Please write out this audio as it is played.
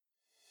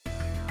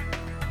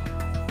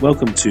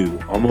Welcome to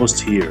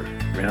Almost Here,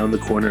 Round the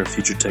Corner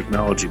Future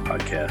Technology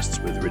podcasts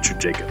with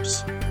Richard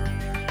Jacobs.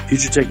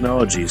 Future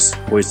technologies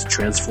poised to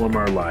transform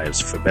our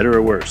lives for better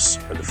or worse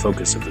are the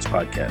focus of this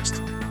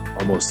podcast.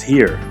 Almost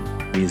here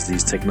means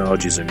these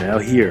technologies are now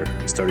here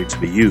and starting to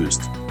be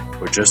used,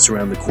 or just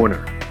around the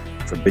corner,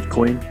 from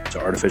Bitcoin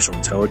to artificial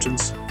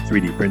intelligence,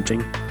 3D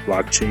printing,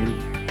 blockchain,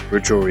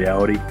 virtual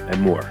reality,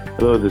 and more.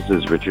 Hello, this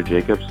is Richard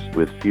Jacobs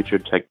with Future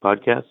Tech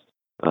Podcast.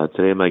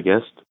 Today my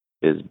guest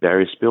is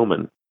Barry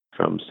Spielman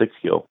from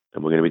Sixgill,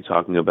 and we're going to be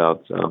talking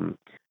about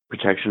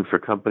protection for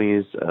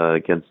companies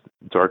against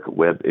dark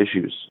web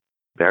issues.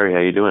 Barry,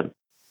 how you doing?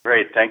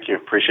 Great, thank you.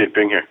 Appreciate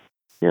being here.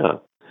 Yeah.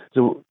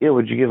 So,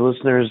 would you give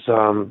listeners,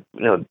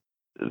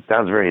 it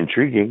sounds very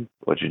intriguing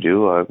what you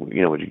do.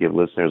 Would you give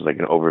listeners like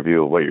an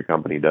overview of what your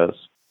company does?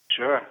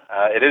 Sure.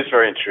 It is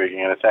very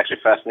intriguing, and it's actually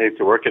fascinating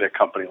to work at a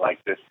company like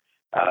this,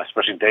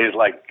 especially days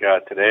like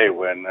today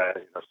when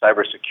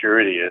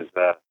cybersecurity is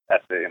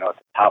at the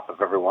top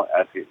of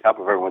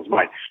everyone's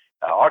mind.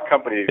 Our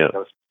company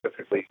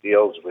specifically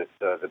deals with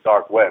the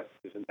dark web.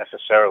 It isn't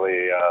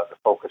necessarily the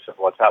focus of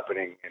what's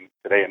happening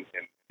today in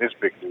this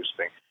big news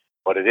thing,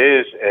 but it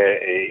is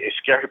a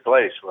scary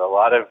place where a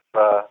lot of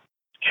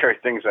scary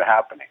things are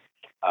happening.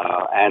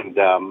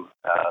 And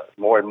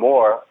more and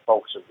more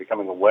folks are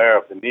becoming aware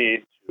of the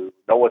need to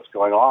know what's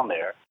going on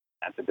there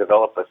and to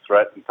develop a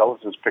threat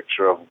intelligence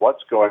picture of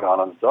what's going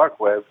on the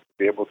dark web to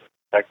be able to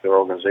protect their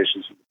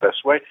organizations in the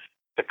best way,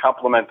 to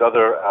complement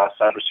other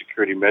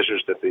cybersecurity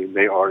measures that they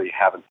may already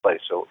have in place.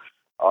 So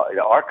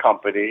our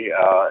company,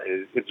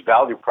 its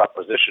value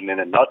proposition in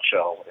a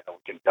nutshell, we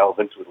can delve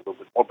into it a little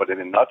bit more, but in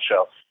a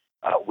nutshell,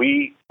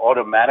 we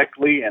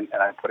automatically, and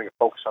I'm putting a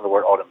focus on the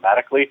word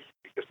automatically,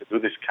 because to do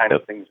this kind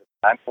of things in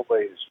a manual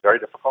way is very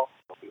difficult.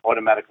 So we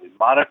automatically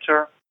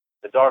monitor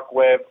the dark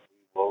web.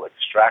 We will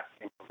extract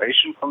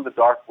information from the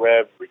dark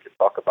web. We could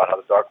talk about how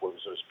the dark web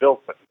was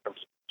built, but in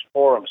terms of its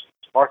forums,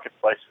 its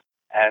marketplaces,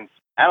 and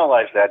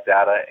analyze that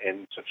data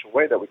in such a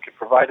way that we could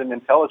provide an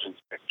intelligence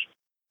picture.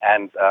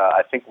 And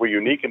I think we're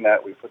unique in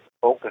that we put the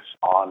focus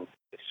on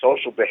the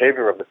social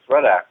behavior of the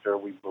threat actor.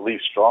 We believe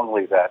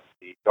strongly that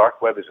the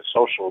dark web is a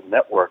social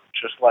network,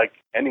 just like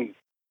any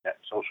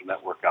social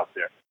network out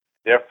there.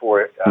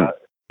 Therefore,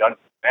 you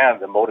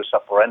understand the modus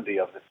operandi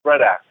of the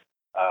threat actor,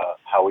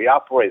 how he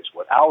operates,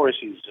 what hours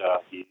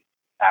he's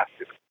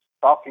active,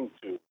 talking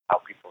to, how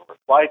people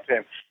reply to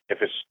him,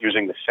 if it's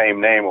using the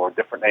same name or a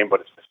different name, but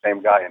it's the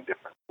same guy in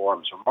different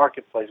forums or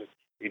marketplaces.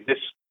 We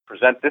just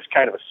present this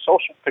kind of a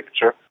social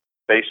picture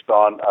based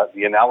on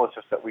the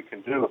analysis that we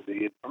can do of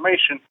the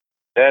information.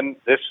 Then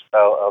this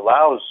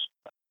allows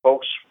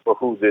folks for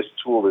who this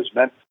tool is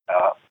meant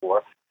for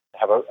to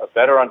have a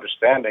better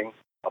understanding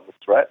of the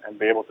threat and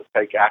be able to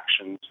take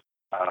actions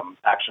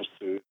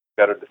to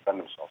better defend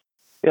themselves.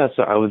 Yeah,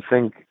 so I would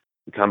think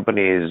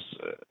companies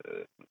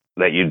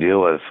that you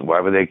deal with,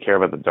 why would they care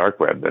about the dark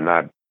web? They're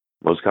not.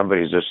 Most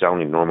companies are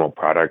selling normal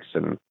products,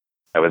 and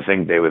I would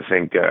think they would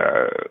think,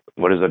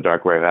 what does the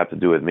dark web have to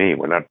do with me?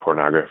 We're not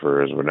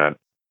pornographers. We're not,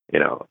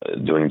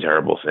 doing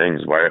terrible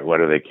things. Why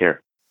do they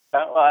care?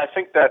 Well, I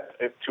think that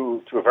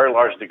to a very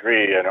large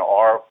degree,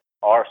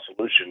 our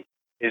solution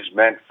is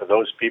meant for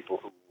those people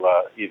who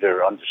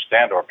either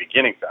understand or are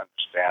beginning to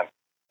understand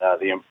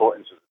the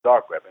importance of the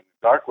dark web. And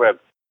the dark web,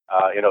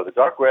 the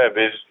dark web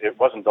it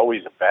wasn't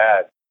always a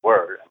bad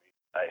word.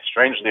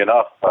 Strangely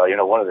enough,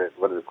 one of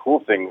the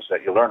cool things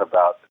that you learn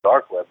about the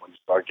dark web when you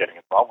start getting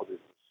involved with it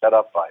is set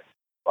up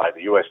by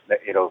the U.S.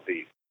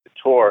 The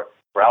Tor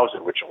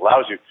browser, which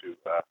allows you to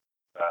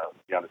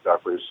be on the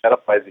dark web, is set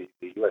up by the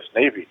U.S.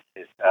 Navy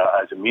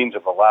as a means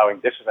of allowing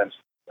dissidents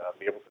to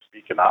be able to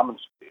speak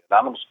anonymously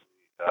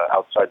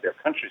outside their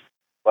countries.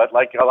 But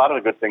like a lot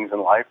of the good things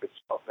in life, it's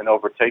been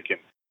overtaken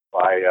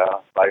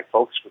by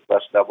folks with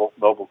less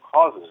noble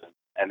causes,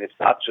 and it's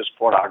not just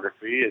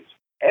pornography; it's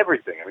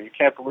everything. You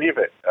can't believe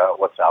it,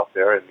 what's out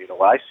there. And,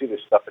 when I see this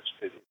stuff, it's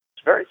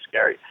very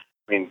scary.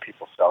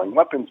 People selling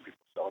weapons,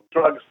 people selling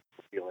drugs,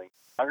 people dealing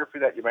pornography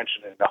that you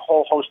mentioned, and a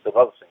whole host of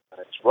other things.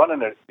 And it's run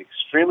in an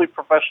extremely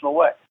professional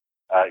way.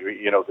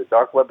 The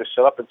dark web is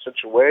set up in such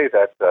a way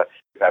that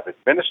you have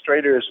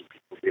administrators and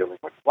people dealing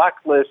with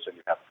blacklists, and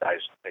you have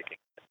guys taking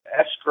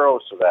escrow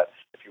so that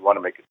if you want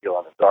to make a deal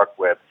on the dark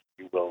web,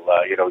 you will,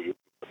 you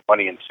put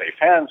money in safe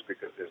hands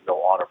because there's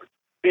no honor for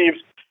thieves.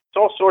 It's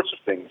all sorts of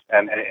things,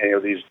 and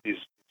these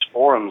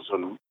forums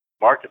and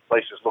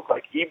marketplaces look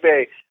like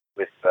eBay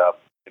with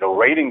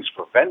ratings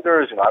for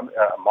vendors. I'm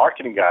a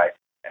marketing guy,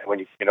 and when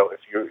if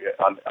you're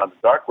on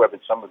the dark web in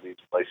some of these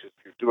places,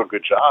 if you do a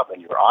good job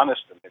and you're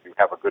honest and if you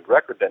have a good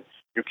record, then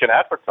you can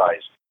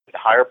advertise at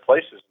higher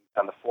places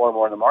on the forum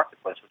or in the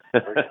marketplace.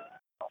 That's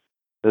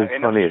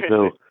funny.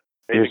 So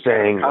you're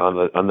saying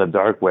on the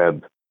dark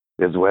web,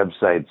 there's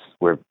websites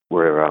where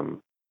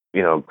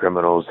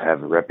criminals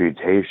have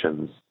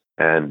reputations.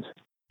 And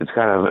it's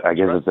kind of, I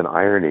guess it's an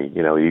irony,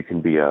 you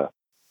can be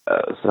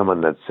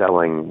someone that's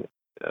selling,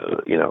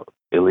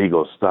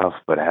 illegal stuff,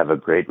 but have a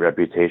great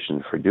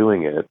reputation for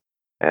doing it,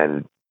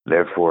 and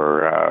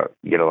therefore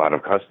get a lot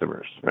of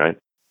customers, right?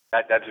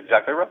 That's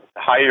exactly right.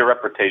 The higher your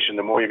reputation,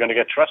 the more you're going to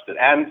get trusted.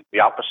 And the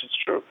opposite's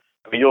true.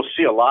 I mean, you'll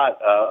see a lot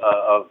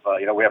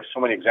we have so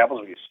many examples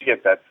where you see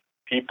it that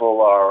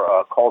people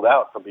are called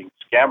out for being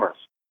scammers.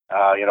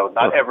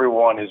 Not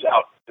everyone is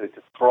out to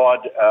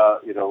fraud,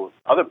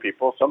 other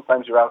people.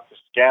 Sometimes you're out to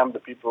scam the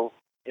people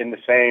in the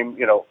same,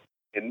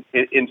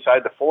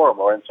 inside the forum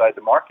or inside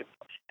the market.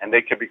 And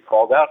they can be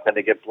called out, and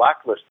they get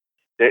blacklisted.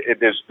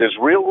 There's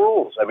real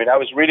rules. I mean, I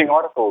was reading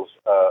articles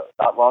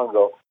not long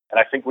ago, and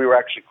I think we were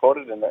actually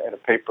quoted in a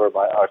paper.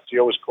 Our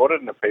CEO was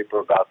quoted in a paper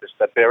about this,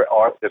 that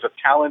there's a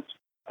talent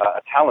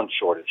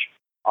shortage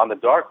on the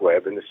dark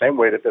web in the same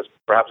way that there's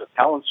perhaps a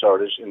talent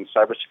shortage in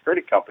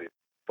cybersecurity companies.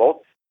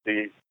 Both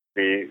the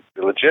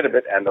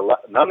legitimate and the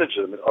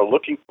non-legitimate are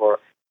looking for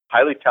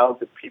highly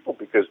talented people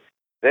because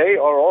they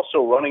are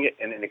also running it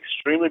in an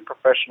extremely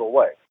professional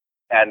way.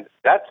 And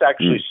that's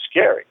actually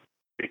scary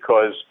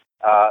because,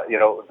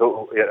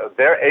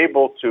 they're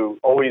able to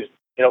always,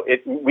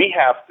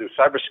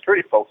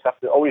 cybersecurity folks have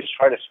to always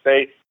try to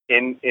stay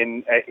in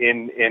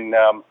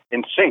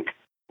sync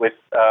with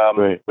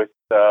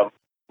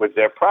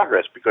their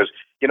progress because,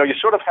 you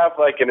sort of have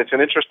and it's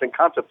an interesting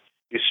concept,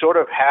 you sort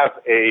of have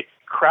a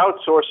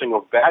crowdsourcing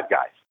of bad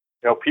guys,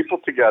 people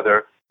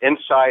together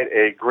inside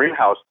a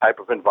greenhouse type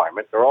of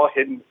environment. They're all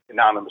hidden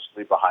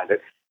anonymously behind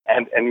it.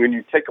 And when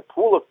you take a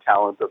pool of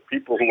talent of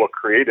people who are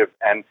creative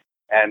and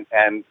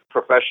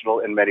professional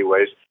in many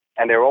ways,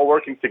 and they're all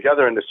working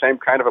together in the same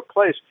kind of a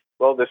place,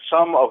 well, the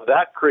sum of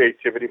that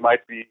creativity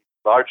might be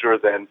larger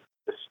than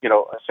a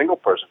single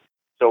person.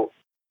 So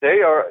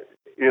they are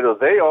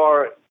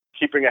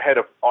keeping ahead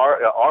of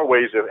our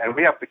ways of, and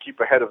we have to keep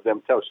ahead of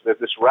them too. So there's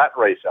this rat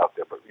race out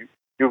there, but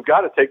you've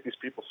got to take these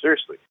people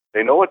seriously.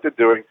 They know what they're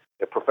doing.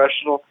 They're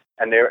professional,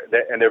 and they're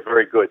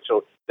very good.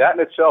 So that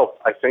in itself,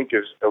 I think,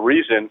 is a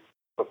reason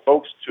for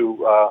folks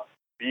to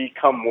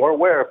become more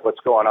aware of what's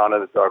going on in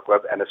the dark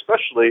web, and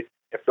especially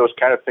if those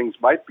kind of things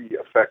might be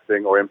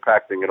affecting or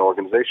impacting an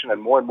organization.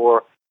 And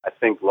more, I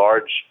think,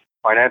 large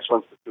financial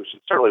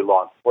institutions, certainly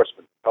law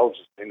enforcement,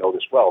 intelligence, they know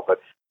this well, but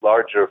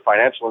larger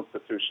financial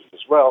institutions as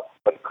well,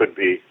 but it could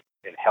be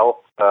in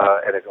health,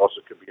 and it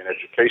also could be in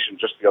education.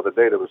 Just the other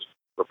day, there was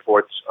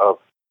reports of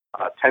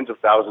tens of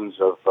thousands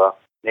of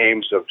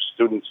names of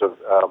students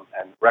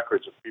and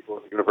records of people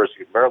at the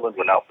University of Maryland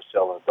were now for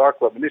sale on the dark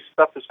web, and this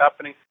stuff is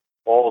happening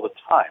all the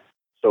time.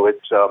 So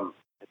it's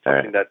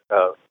something that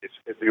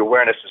the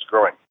awareness is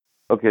growing.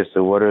 Okay,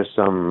 so what are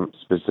some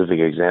specific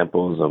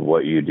examples of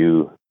what you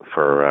do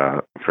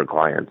for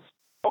clients?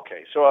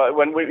 Okay, so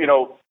when we,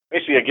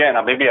 basically, again,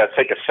 maybe I'll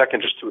take a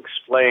second just to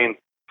explain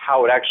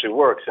how it actually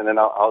works, and then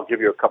I'll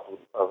give you a couple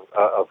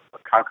of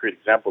concrete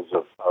examples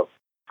of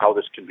how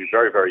this can be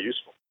very, very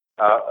useful.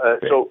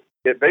 So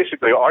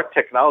basically, our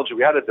technology,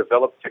 we had to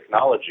develop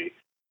technology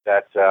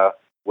that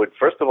would,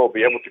 first of all,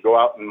 be able to go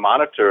out and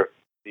monitor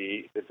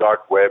the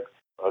dark web,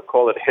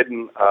 call it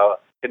hidden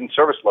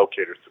service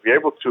locators, to be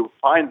able to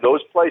find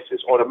those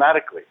places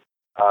automatically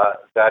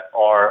that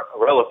are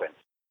relevant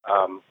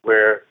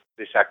where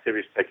this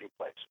activity is taking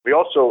place. We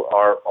also,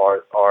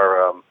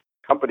 our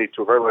company,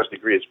 to a very large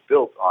degree, is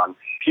built on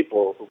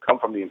people who come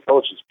from the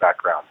intelligence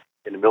background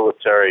in the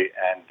military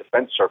and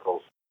defense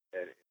circles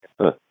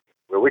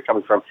where we're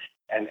coming from,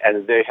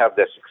 and they have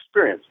this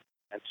experience.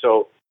 And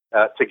so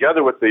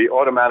together with the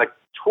automatic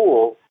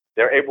tool,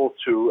 they're able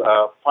to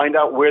find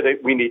out where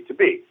we need to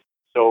be.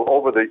 So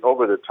over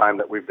the time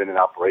that we've been in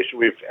operation,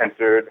 we've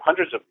entered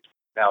hundreds of.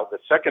 Now, the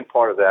second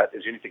part of that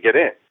is you need to get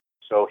in.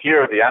 So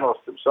here, the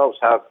analysts themselves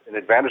have an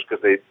advantage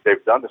because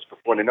they've done this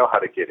before and they know how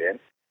to get in.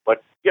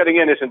 But getting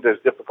in isn't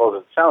as difficult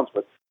as it sounds,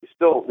 but you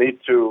still need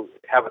to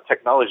have a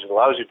technology that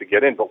allows you to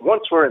get in. But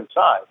once we're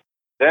inside,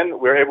 then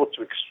we're able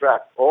to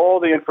extract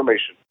all the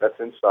information that's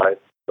inside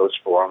those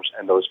forums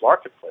and those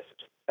marketplaces.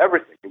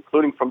 Everything,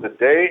 including from the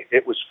day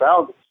it was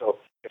founded. So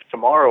if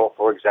tomorrow,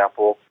 for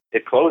example,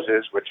 it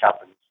closes, which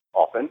happens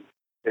often,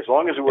 as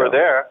long as we're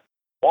there,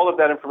 all of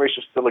that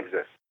information still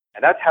exists.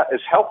 And that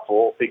is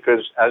helpful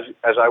because,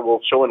 as I will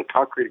show in a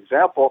concrete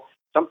example,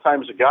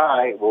 sometimes a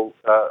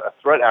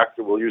threat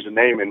actor will use a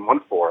name in one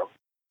forum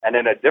and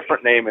then a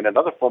different name in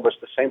another forum, but it's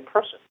the same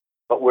person.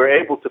 But we're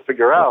able to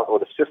figure out, or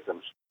the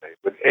systems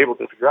we're able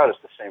to figure out it's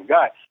the same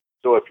guy.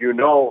 So if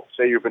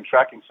say you've been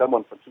tracking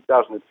someone from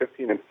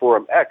 2015 in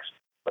forum X,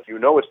 but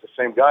it's the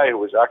same guy who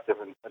was active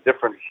in a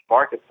different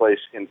marketplace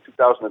in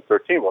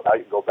 2013, well, now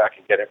you can go back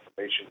and get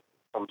information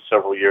from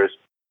several years,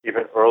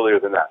 even earlier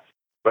than that.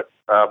 But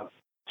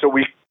so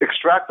we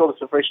extract all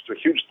this information to a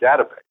huge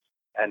database.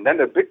 And then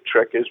the big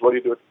trick is, what do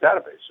you do with the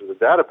database? So the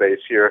database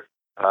here,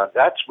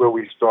 that's where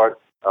we start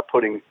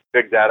putting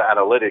big data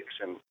analytics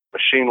and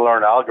machine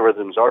learning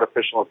algorithms,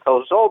 artificial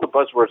intelligence, all the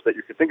buzzwords that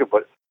you could think of,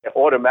 but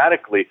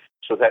automatically,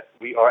 so that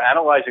we are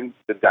analyzing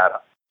the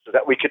data so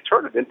that we can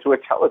turn it into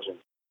intelligence.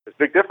 There's a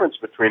big difference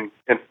between,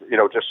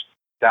 just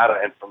data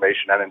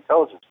information and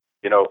intelligence.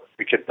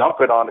 We could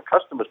dump it on the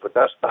customers, but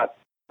that's not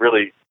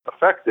really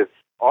effective.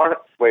 Our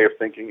way of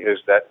thinking is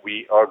that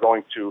we are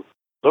going to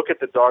look at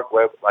the dark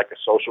web like a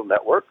social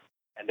network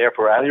and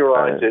therefore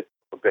analyze it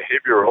from a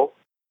behavioral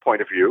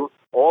point of view,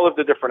 all of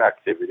the different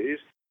activities,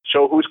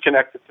 show who's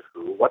connected to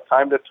who, what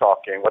time they're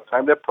talking, what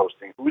time they're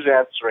posting, who's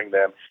answering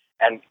them,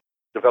 and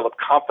develop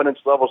confidence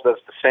levels that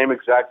it's the same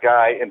exact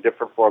guy in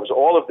different forms,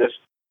 all of this,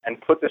 and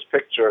put this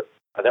picture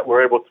that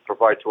we're able to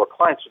provide to our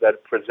clients so that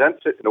it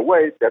presents it in a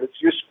way that it's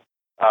useful.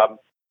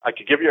 I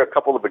could give you a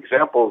couple of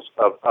examples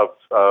of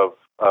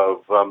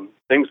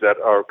things that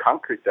are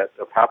concrete that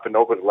have happened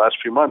over the last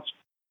few months.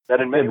 That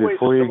in many ways,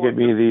 before you give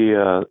me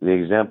the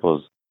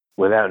examples,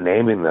 without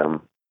naming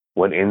them,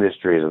 what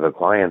industries are the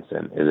clients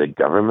in? Is it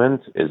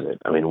government?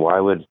 Why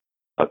would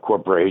a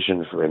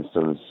corporation, for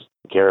instance,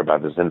 care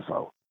about this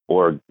info?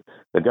 Or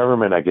the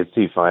government, I could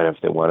see fine if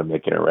they want to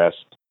make an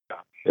arrest,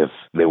 if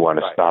they want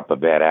to stop a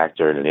bad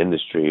actor in an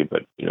industry.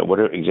 But, what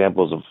are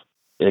examples of,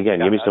 and again,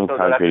 give me some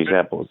concrete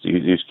examples,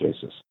 use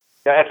cases.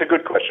 Yeah, that's a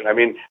good question.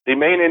 The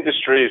main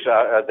industries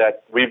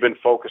that we've been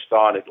focused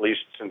on, at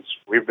least since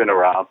we've been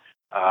around,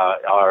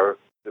 are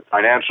the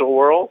financial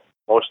world,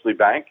 mostly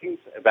banks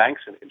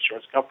and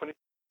insurance companies,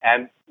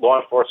 and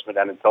law enforcement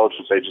and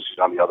intelligence agencies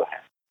on the other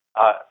hand.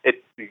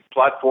 The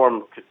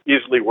platform could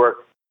easily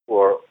work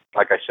for,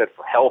 like I said,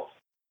 for health,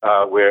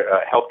 where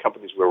health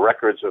companies where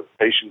records of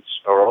patients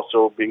are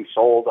also being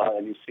sold,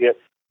 and you see it,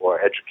 or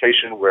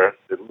education, where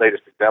the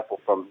latest example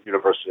from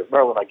University of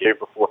Maryland I gave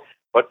before.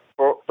 But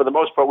for the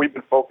most part, we've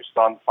been focused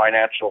on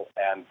financial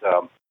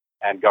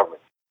and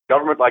government.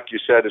 Government, like you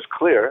said, is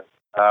clear.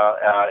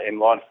 In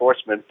law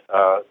enforcement,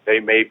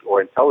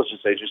 or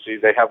intelligence agencies,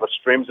 they have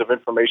streams of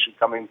information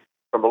coming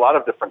from a lot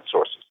of different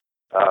sources.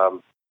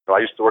 I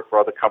used to work for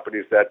other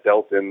companies that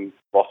dealt in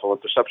lawful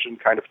interception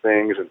kind of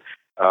things, and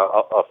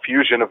a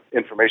fusion of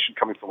information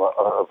coming from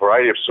a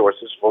variety of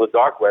sources. Well, the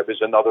dark web is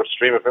another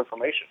stream of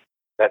information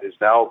that is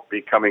now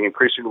becoming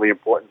increasingly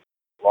important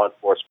for law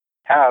enforcement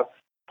to have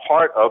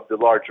part of the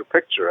larger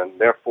picture, and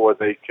therefore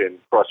they can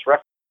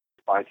cross-reference,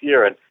 find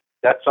here, and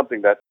that's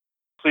something that's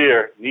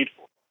clear,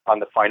 needful. On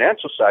the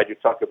financial side, you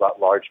talk about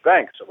large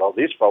banks. Well,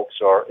 these folks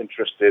are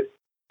interested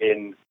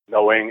in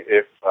knowing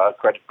if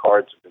credit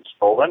cards have been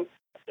stolen,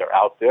 if they're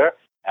out there.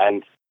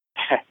 And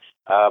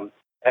I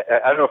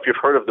don't know if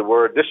you've heard of the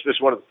word. This is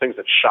one of the things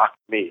that shocked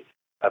me.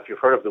 If you've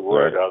heard of the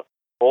word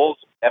Fulz,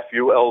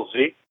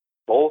 F-U-L-Z,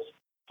 Fulz.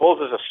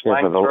 Fulz is a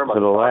slang term. For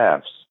the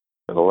laughs.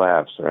 For the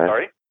laughs, right?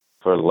 Sorry?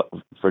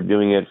 For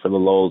doing it for the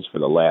lulz, for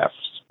the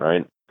laughs,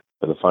 right?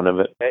 For the fun of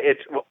it?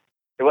 It's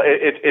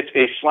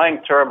a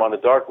slang term on the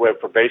dark web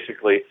for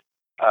basically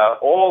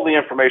all the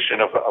information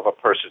of a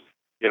person.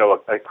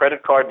 A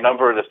credit card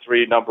number, the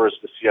 3 numbers,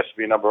 the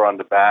CSV number on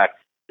the back,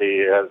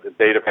 the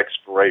date of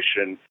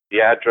expiration,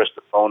 the address,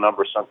 the phone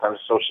number, sometimes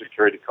the Social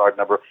Security card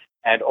number,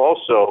 and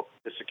also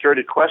the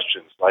security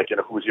questions like,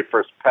 who was your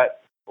first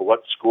pet, or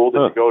what school did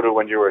you go to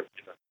when you were.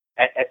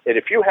 And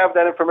if you have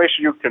that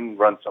information, you can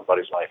run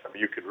somebody's life.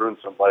 You could ruin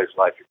somebody's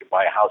life. You could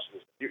buy a house.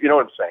 You know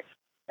what I'm saying?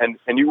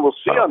 And you will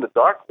see on the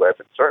dark web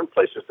in certain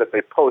places that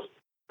they post.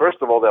 First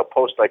of all, they'll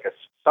post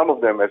some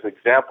of them as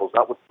examples,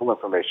 not with full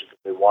information,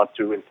 because they want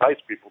to entice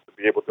people to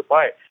be able to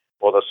buy it.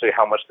 Or they'll say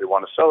how much they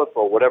want to sell it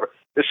for, or whatever.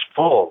 This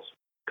Fulz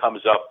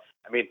comes up.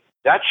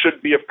 That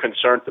should be of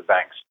concern to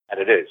banks, and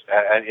it is.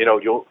 And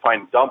you'll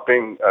find dumped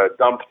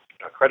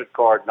credit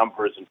card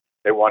numbers, and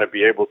they want to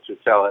be able to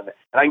tell. And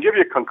I can give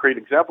you a concrete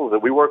example that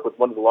we work with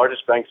one of the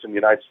largest banks in the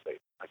United States.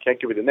 I can't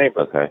give you the name,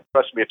 but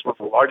trust me, it's one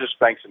of the largest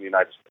banks in the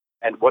United States.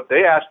 And what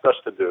they asked us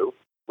to do,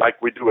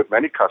 like we do with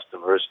many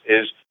customers,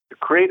 is to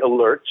create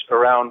alerts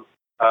around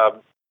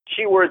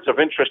keywords of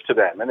interest to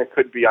them. And it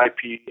could be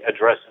IP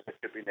addresses, it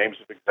could be names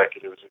of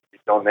executives, it could be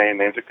domain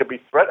names, it could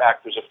be threat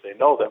actors if they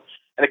know them,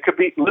 and it could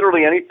be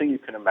literally anything you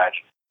can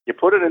imagine. You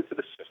put it into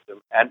the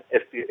system, and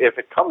if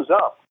it comes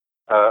up,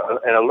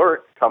 an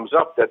alert comes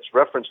up that's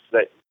referenced to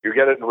that, you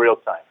get it in real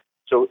time.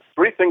 So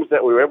 3 things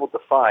that we were able to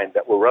find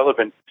that were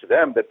relevant to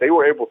them that they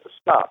were able to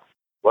stop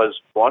was,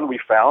 one, we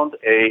found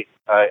a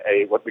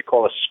what we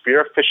call a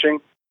spear phishing,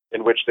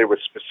 in which they were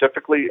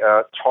specifically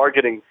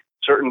targeting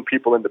certain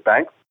people in the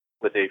bank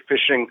with a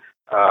phishing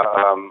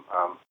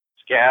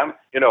scam,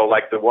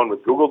 like the one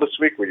with Google this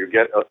week, where you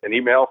get an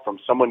email from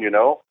someone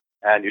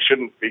and you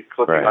shouldn't be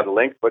clicking on the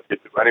link, but you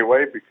do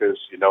anyway because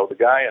you know the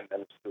guy, and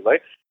then it's too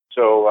late.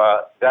 So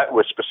that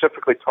was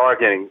specifically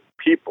targeting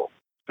people,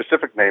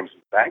 specific names in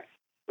the bank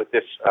with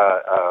this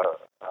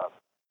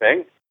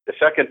thing. The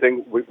second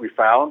thing we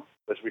found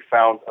was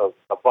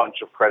a bunch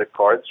of credit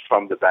cards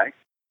from the bank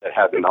that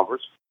had the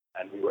numbers,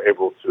 and we were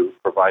able to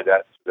provide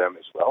that to them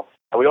as well.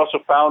 And we also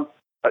found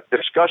a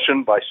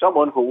discussion by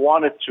someone who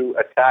wanted to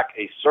attack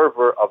a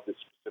server of the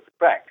specific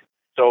bank.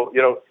 So,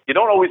 you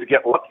don't always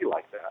get lucky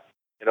like that.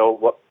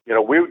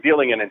 We're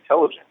dealing in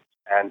intelligence,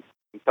 and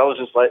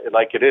intelligence,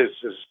 like it is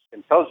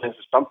intelligence.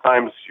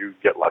 Sometimes you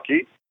get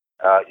lucky,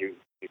 you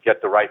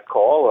get the right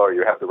call, or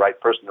you have the right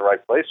person in the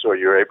right place, or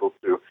you're able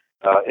to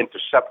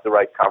intercept the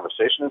right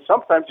conversation. And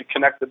sometimes you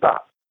connect the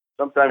dots.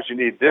 Sometimes you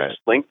need this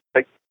link,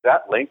 take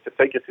that link to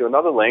take you to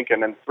another link,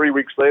 and then 3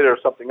 weeks later,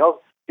 something else.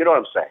 You know what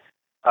I'm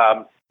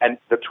saying? And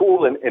the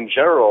tool in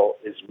general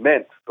is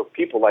meant for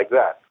people like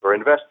that, for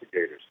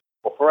investigators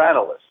or for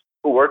analysts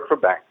who work for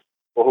banks,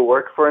 or who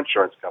work for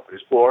insurance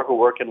companies or who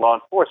work in law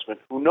enforcement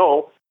who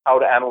know how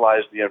to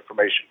analyze the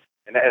information.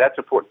 And that's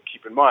important to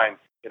keep in mind,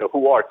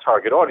 who our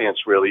target audience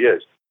really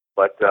is.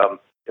 But,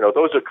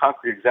 those are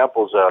concrete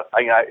examples.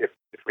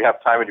 If we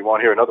have time and you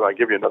want to hear another, I'll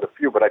give you another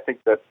few, but I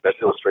think that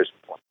illustrates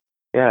the point.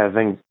 Yeah, I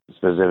think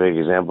specific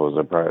examples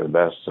are probably the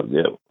best.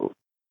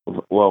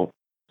 Well,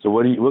 so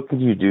what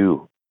could you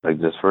do, like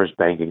this first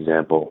bank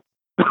example,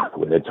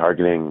 where they're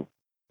targeting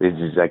these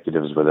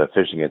executives with a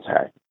phishing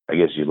attack? I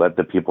guess you let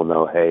the people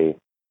know, hey,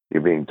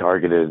 you're being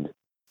targeted,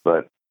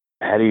 but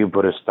how do you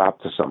put a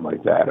stop to something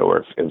like that?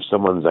 Or if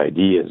someone's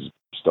ID is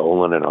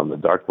stolen and on the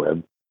dark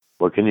web,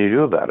 what can you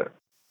do about it?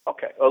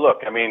 Okay. Well,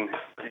 look, you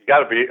got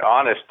to be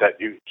honest that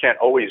you can't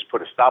always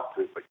put a stop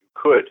to it, but you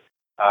could.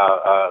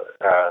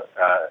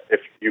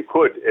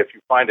 If you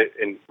find it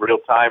in real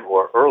time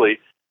or early,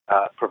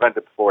 prevent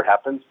it before it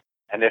happens.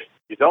 And if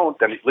you don't,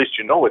 then at least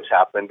you know it's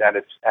happened and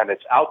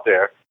it's out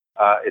there.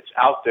 It's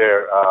out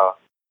there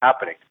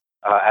happening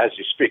as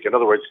you speak. In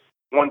other words,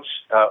 once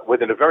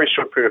within a very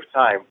short period of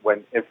time,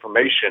 when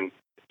information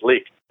is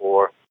leaked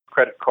or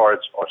credit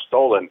cards are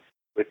stolen,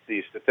 with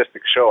the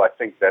statistics show, I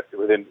think that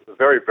within a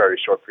very, very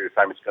short period of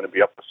time, it's going to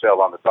be up for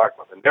sale on the dark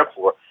web. And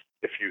therefore,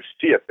 if you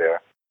see it there,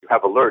 you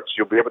have alerts,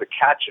 you'll be able to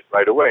catch it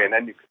right away, and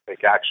then you can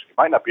take action. You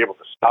might not be able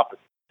to stop it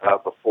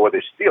before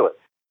they steal it,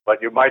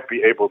 but you might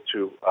be able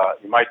to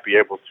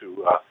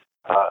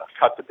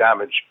cut the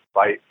damage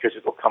because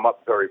it will come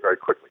up very, very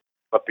quickly.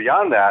 But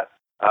beyond that,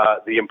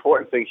 the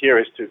important thing here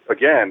is to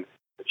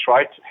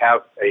try to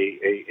have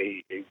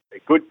a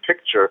good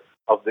picture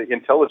of the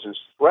intelligence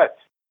threat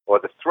or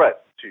the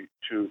threat to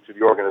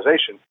the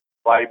organization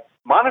by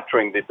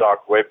monitoring the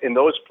dark web in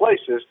those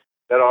places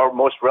that are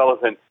most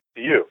relevant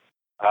to you.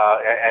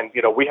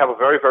 We have a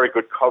very, very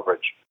good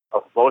coverage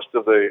of most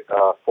of the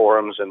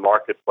forums and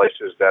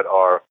marketplaces that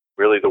are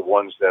really the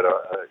ones that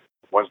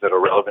are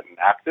relevant and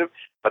active.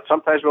 But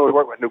sometimes when we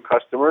work with new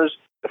customers,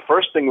 the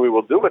first thing we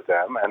will do with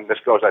them, and this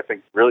goes, I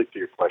think, really to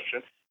your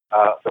question,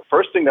 the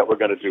first thing that we're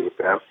going to do with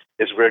them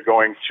is we're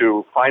going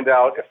to find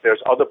out if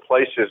there's other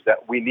places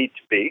that we need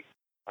to be,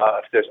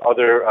 if there's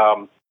other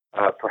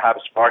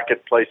perhaps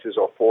marketplaces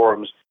or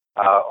forums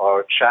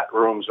or chat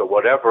rooms or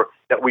whatever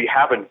that we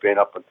haven't been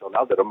up until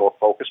now that are more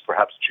focused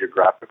perhaps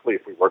geographically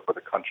if we work with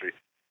a country,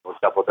 for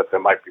example, that there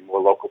might be more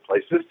local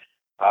places.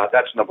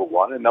 That's number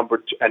one. And number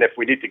two, and if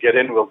we need to get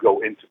in, we'll go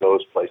into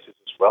those places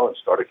as well and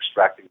start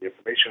extracting the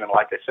information. And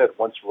like I said,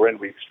 once we're in,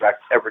 we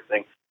extract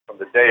everything from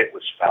the day it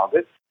was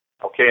founded.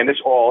 Okay, and this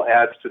all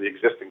adds to the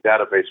existing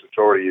database which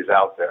already is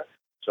out there.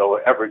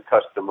 So every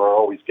customer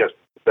always gets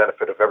the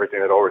benefit of everything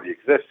that already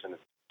exists, and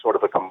it's sort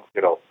of become,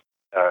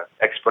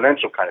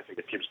 exponential kind of thing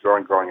that keeps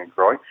growing and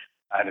growing,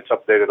 and it's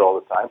updated all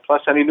the time,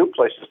 plus any new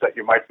places that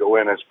you might go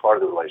in as part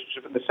of the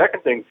relationship. And the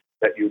second thing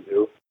that you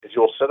do is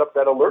you'll set up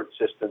that alert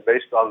system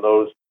based on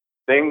those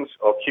things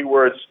or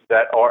keywords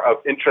that are of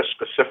interest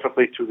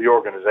specifically to the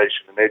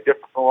organization. And they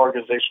differ from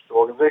organization to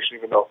organization,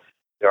 even though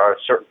there are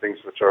certain things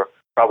which are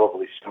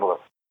probably similar,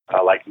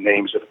 like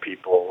names of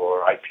people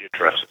or IP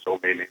addresses or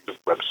domain names of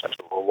websites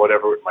or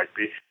whatever it might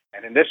be.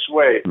 And in this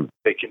way,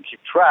 they can keep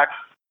track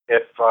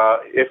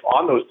if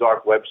on those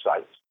dark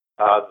websites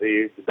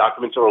the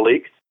documents are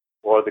leaked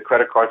or the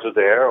credit cards are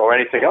there or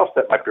anything else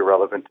that might be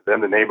relevant to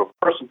them, the name of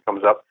a person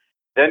comes up,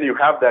 then you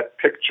have that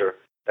picture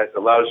that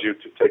allows you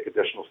to take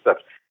additional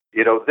steps.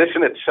 This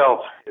in itself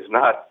is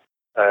not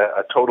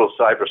a total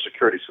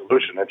cybersecurity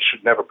solution. It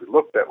should never be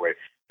looked that way.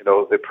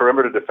 The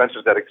perimeter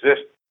defenses that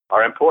exist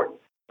are important.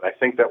 But I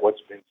think that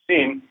what's been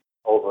seen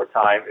over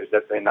time is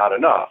that they're not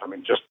enough.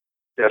 Just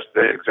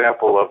the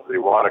example of the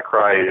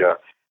WannaCry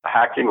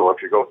hacking, or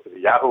if you go to the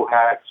Yahoo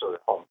hacks or the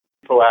Home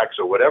Depot hacks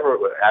or whatever,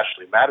 with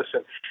Ashley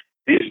Madison,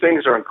 these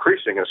things are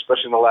increasing,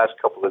 especially in the last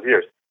couple of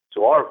years.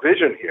 So our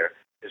vision here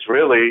is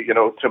really,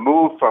 to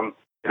move from,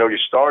 you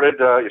started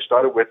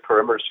with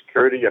perimeter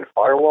security and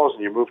firewalls,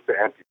 and you moved to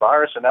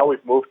antivirus, and now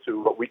we've moved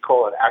to what we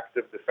call an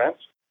active defense,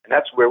 and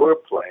that's where we're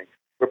playing.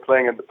 We're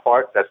playing in the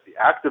part that's the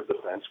active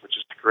defense, which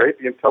is to create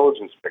the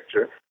intelligence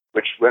picture,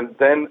 which will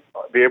then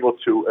be able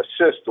to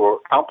assist or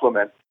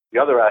complement the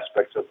other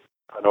aspects of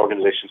an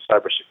organization's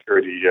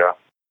cybersecurity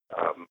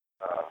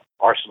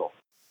arsenal.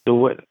 So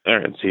all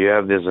right, so you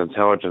have this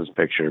intelligence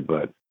picture,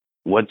 but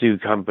what do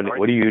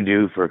you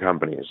do for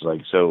companies?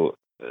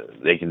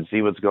 They can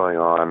see what's going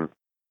on.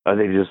 Are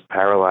they just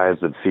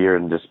paralyzed with fear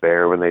and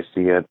despair when they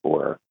see it,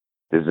 or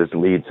does this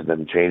lead to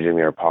them changing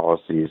their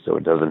policies so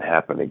it doesn't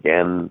happen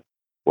again?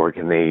 Or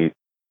can they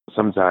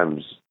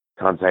sometimes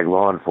contact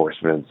law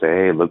enforcement and say,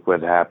 hey, look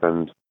what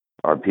happened.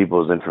 Our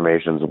people's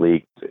information's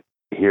leaked.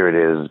 Here it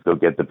is. Go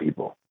get the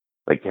people.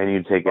 Can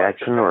you take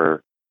action,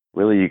 or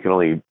really you can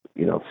only,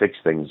 fix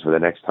things for the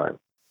next time?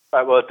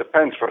 Well, it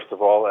depends, first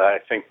of all. I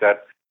think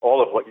that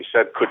all of what you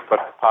said could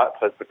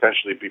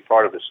potentially be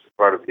part of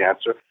the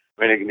answer.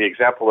 In the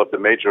example of the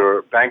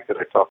major bank that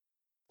I talked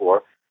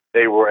before,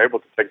 they were able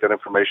to take that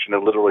information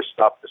and literally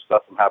stop the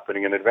stuff from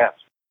happening in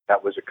advance.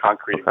 That was a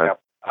concrete example.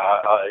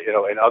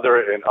 In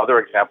other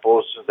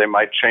examples, they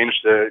might change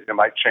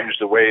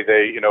the way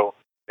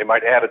they They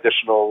might add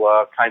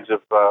additional kinds of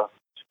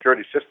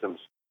security systems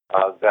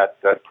that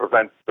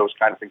prevent those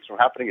kind of things from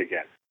happening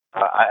again.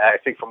 I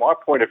think from our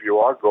point of view,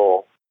 our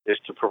goal is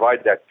to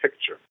provide that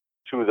picture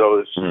to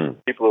those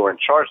people who are in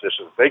charge of this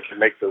so that they can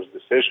make those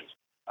decisions.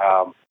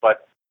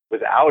 But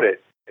without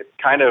it, it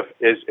kind of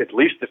is, at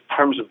least in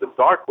terms of the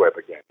dark web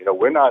again.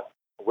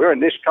 We're a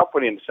niche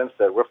company in the sense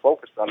that we're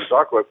focused on the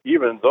dark web,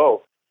 even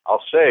though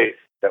I'll say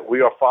that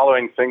we are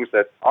following things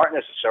that aren't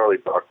necessarily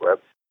dark web.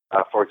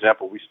 For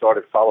example, we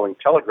started following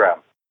Telegram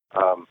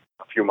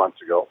a few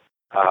months ago,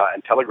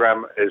 and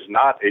Telegram is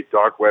not a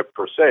dark web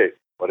per se,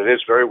 but it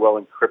is very well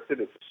encrypted.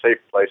 It's a safe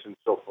place. And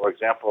so, for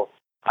example,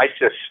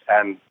 ISIS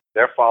and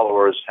their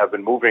followers have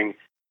been moving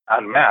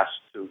en masse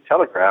to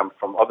Telegram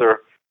from other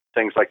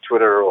things like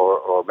Twitter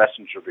or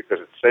Messenger because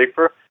it's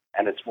safer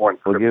and it's more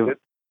encrypted.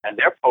 And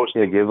they're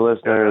posting. Give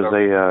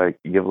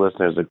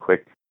listeners a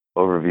quick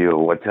overview of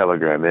what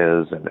Telegram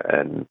is,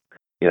 and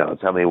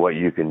tell me what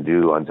you can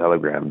do on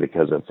Telegram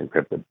because it's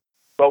encrypted.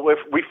 Well, if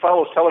we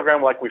follow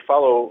Telegram like we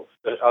follow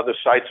the other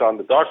sites on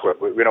the dark web,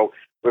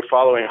 we're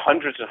following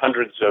hundreds and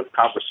hundreds of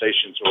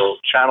conversations or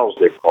channels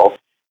they call,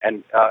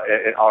 and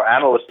our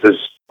analyst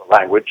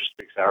language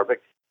speaks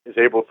Arabic, is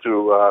able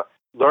to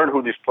learn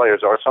who these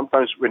players are.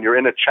 Sometimes when you're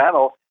in a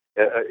channel,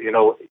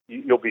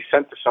 you'll be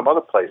sent to some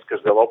other place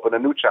because they'll open a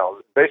new channel.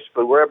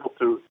 Basically, we're able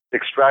to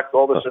extract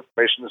all this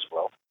information as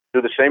well,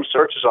 do the same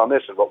searches on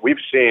this. And what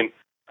we've seen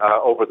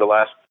over the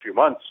last few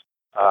months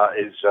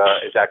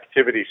is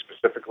activity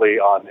specifically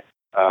on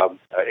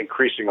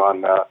increasing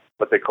on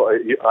what they call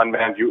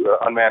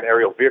unmanned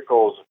aerial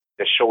vehicles.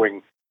 They're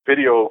showing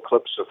video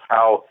clips of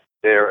how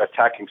they're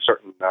attacking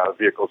certain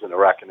vehicles in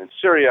Iraq and in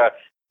Syria.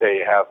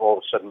 They have all of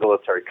a sudden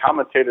military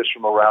commentators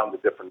from around the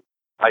different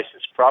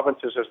ISIS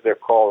provinces, as they're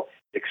called,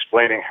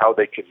 explaining how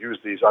they could use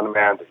these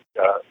unmanned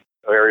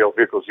aerial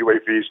vehicles,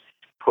 UAVs,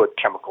 put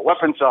chemical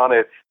weapons on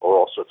it, or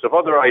all sorts of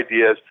other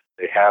ideas.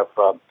 They have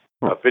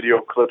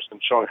video clips and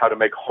showing how to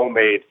make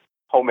homemade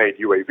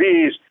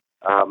UAVs,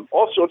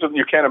 all sorts of,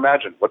 you can't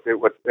imagine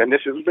and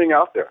this is being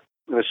out there.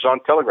 And this is on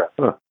Telegram.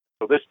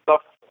 So this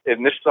stuff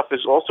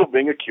is also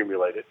being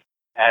accumulated,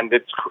 and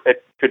it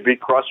could be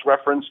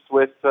cross-referenced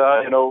with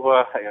law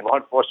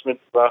enforcement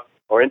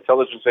or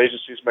intelligence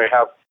agencies may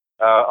have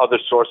other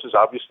sources,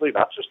 obviously,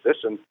 not just this,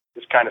 and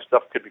this kind of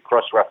stuff could be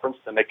cross-referenced,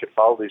 and they could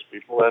follow these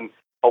people and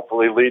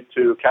hopefully lead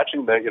to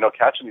catching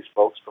these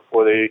folks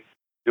before they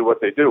do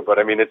what they do. But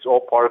I mean, it's all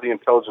part of the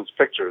intelligence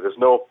picture. There's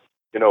no,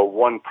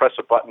 one press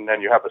a button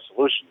and you have a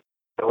solution.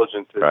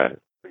 Intelligence is right.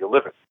 You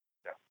live it.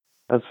 Yeah.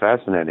 That's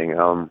fascinating.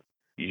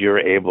 You're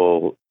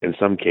able, in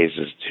some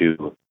cases,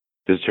 to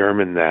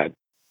determine that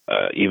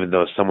even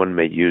though someone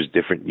may use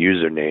different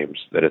usernames,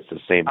 that it's the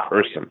same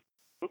person.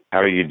 How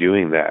are you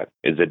doing that?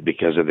 Is it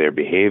because of their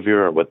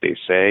behavior or what they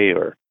say,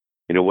 or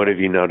what have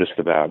you noticed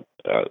about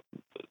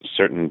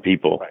certain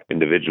people,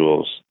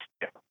 individuals?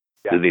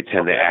 Do they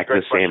tend to act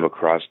the same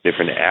across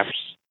different apps?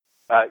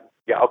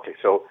 Okay.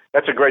 So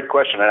that's a great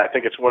question, and I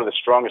think it's one of the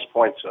strongest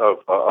points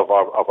of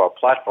our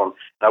platform.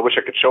 And I wish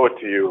I could show it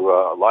to you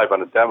live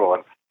on a demo.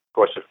 And of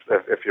course,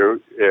 if your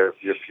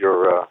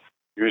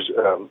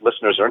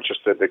listeners are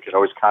interested, they can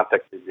always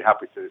contact me. I'd be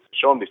happy to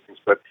show them these things.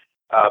 But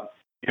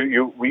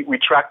we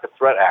track the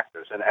threat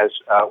actors, and as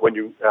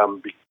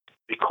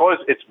because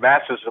it's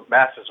massive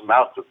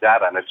amounts of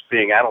data, and it's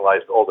being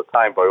analyzed all the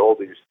time by all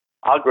these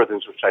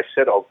algorithms, which I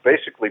said are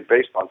basically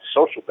based on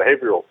social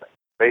behavioral things,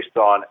 based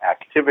on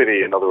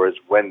activity. In other words,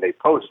 when they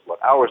post,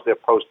 what hours they're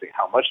posting,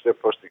 how much they're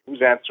posting,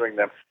 who's answering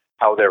them,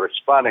 how they're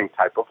responding,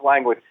 type of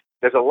language.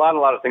 There's a lot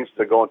of things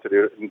that go into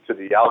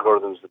the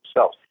algorithms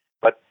themselves.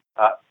 But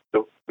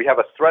we have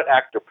a threat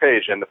actor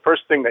page, and the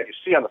first thing that you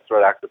see on the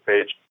threat actor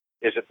page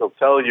is that they'll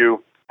tell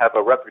you have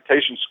a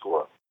reputation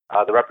score.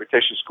 The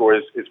reputation score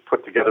is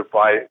put together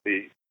by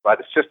the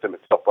system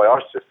itself, by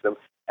our system,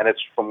 and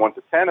it's from 1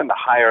 to 10. And the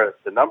higher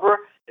the number,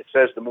 it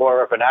says the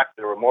more of an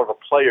actor or more of a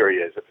player he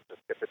is. If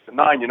it's a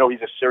 9,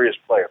 he's a serious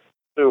player.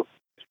 2,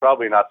 he's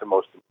probably not the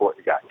most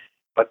important guy.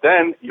 But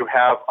then you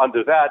have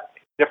under that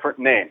different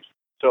names.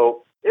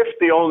 So if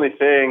the only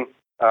thing,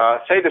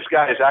 say this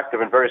guy is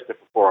active in various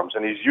different forums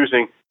and he's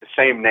using the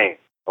same name,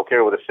 or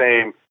the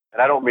same,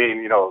 and I don't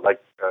mean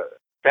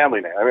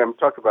family name. I mean, I'm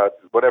talking about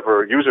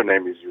whatever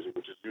username he's using,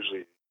 which is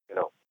usually,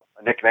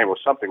 a nickname or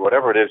something,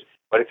 whatever it is.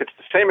 But if it's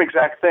the same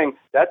exact thing,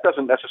 that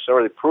doesn't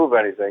necessarily prove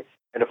anything.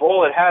 And if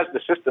the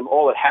system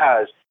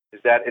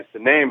is that the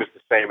name is the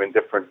same in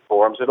different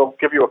forms, it'll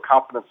give you a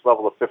confidence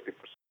level of 50%,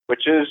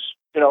 which is,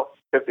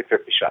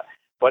 50-50 shot.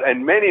 But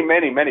in many,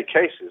 many, many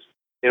cases,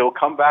 it'll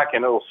come back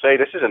and it'll say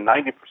this is a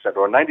 90%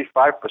 or a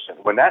 95%.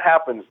 When that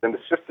happens, then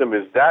the system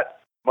is that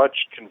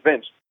much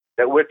convinced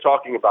that we're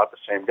talking about the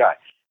same guy.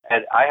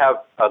 And I have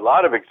a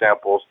lot of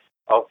examples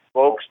of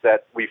folks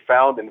that we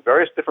found in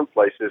various different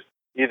places,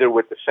 either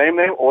with the same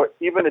name or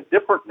even a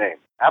different name,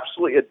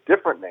 absolutely a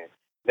different name.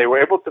 They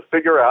were able to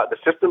figure out, the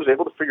system was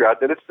able to figure out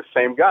that it's the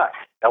same guy.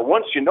 Now,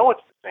 once you know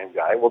it's the same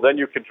guy, well, then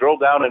you can drill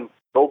down and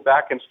go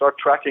back and start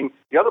tracking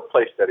the other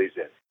place that he's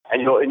in.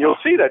 And you'll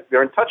see that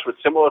they're in touch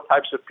with similar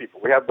types of people.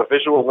 We have the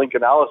visual link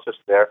analysis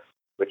there,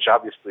 which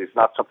obviously is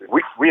not something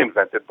we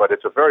invented, but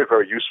it's a very,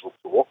 very useful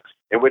tool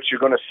in which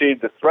you're going to see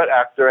the threat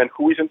actor and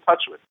who he's in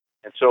touch with.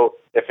 And so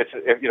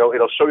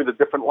it'll show you the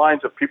different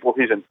lines of people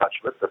he's in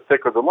touch with. The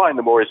thicker the line,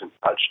 the more he's in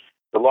touch.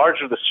 The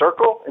larger the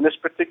circle in this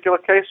particular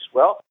case,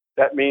 well,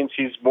 that means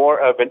he's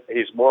more of a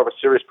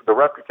serious. The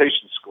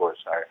reputation score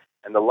is higher.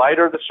 And the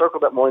lighter the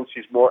circle, that means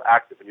he's more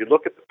active. And you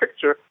look at the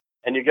picture,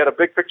 and you get a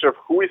big picture of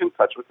who he's in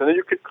touch with, and then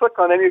you could click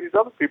on any of these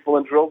other people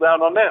and drill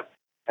down on them.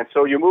 And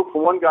so you move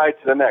from one guy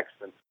to the next.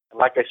 And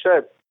like I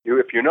said,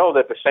 if you know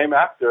that the same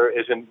actor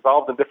is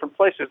involved in different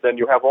places, then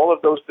you have all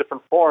of those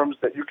different forums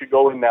that you could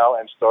go in now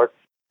and start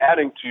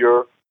adding to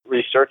your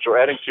research or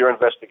adding to your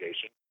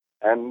investigation.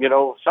 And,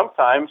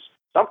 sometimes,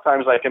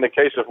 like in the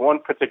case of one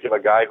particular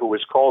guy who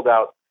was called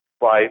out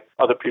by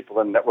other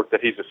people in the network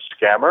that he's a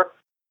scammer,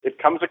 it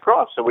comes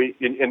across. So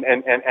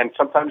and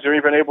sometimes you're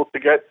even able to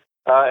get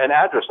an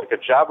address, like a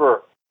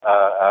Jabber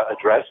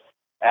address,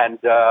 and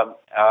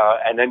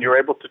then you're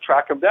able to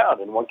track him down.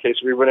 In one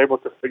case, we were able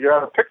to figure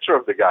out a picture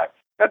of the guy.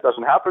 That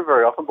doesn't happen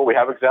very often, but we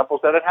have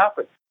examples that it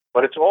happened.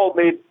 But it's all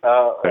made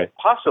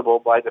possible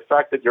by the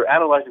fact that you're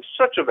analyzing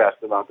such a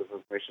vast amount of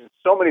information in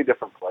so many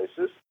different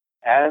places,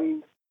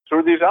 and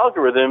through these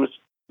algorithms,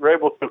 we're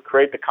able to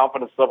create the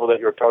confidence level that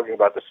you're talking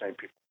about the same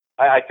people.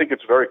 I think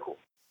it's very cool.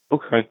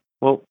 Okay.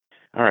 Well,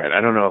 all right.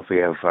 I don't know if we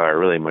have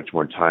really much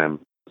more time.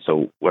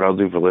 So what I'll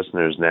do for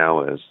listeners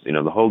now is,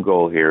 the whole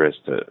goal here is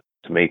to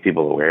make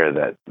people aware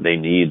that they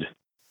need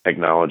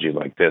technology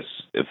like this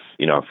if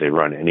they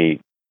run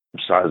any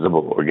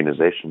sizable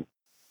organization.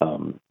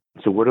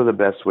 So what are the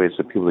best ways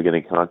for people to get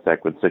in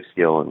contact with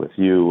SixScale and with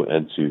you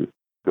and to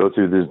go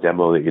through this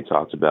demo that you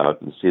talked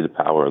about and see the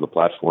power of the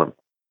platform,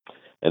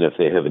 and if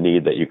they have a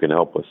need that you can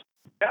help with?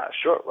 Yeah,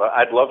 sure. Well,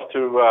 I'd love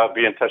to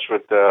be in touch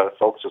with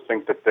folks who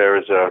think that there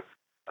is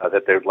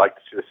that they would like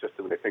to see the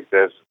system and they think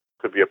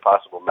could be a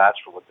possible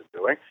match for what they're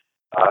doing.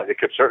 You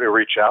could certainly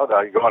reach out.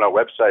 You go on our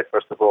website,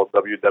 first of all,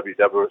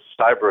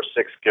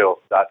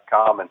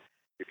 www.cybersixskill.com, and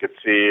you could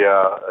see,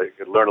 you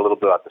could learn a little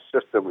bit about the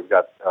system. We've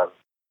got a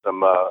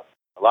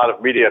lot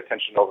of media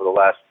attention over the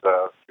last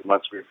few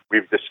months.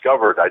 We've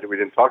discovered, we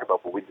didn't talk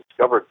about, but we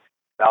discovered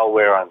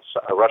malware on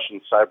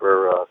Russian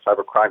cyber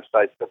crime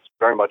sites. That's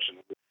very much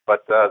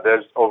but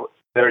there's over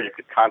there you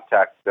could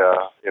contact,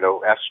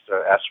 ask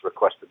to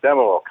request a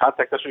demo, or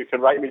contact us, or you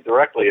can write me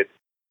directly at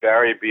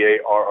Barry,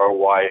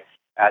 BARRY,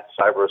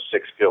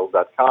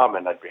 @cybersixskill.com,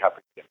 and I'd be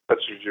happy to get in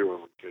touch with you,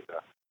 and we could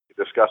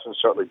discuss, and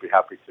certainly be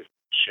happy to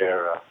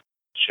share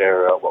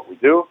what we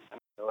do,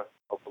 and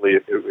hopefully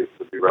it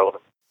would be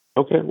relevant.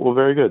 Okay, well,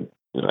 very good.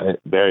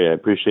 Barry, I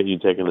appreciate you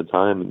taking the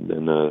time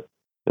and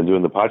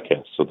doing the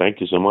podcast, so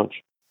thank you so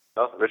much.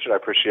 Well, Richard, I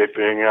appreciate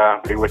being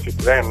with you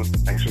today, and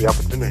thanks for the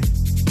opportunity.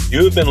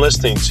 You have been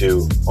listening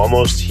to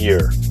Almost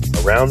Here,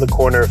 Around the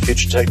Corner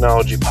Future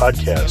Technology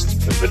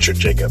podcast with Richard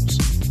Jacobs.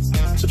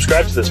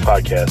 Subscribe to this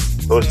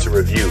podcast, post a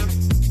review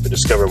to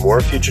discover more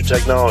future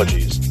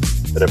technologies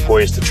that are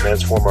poised to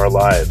transform our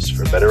lives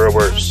for better or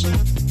worse,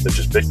 such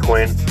as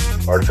Bitcoin,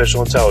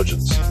 artificial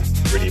intelligence,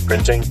 3D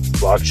printing,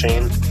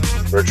 blockchain,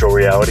 virtual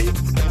reality,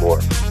 and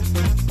more.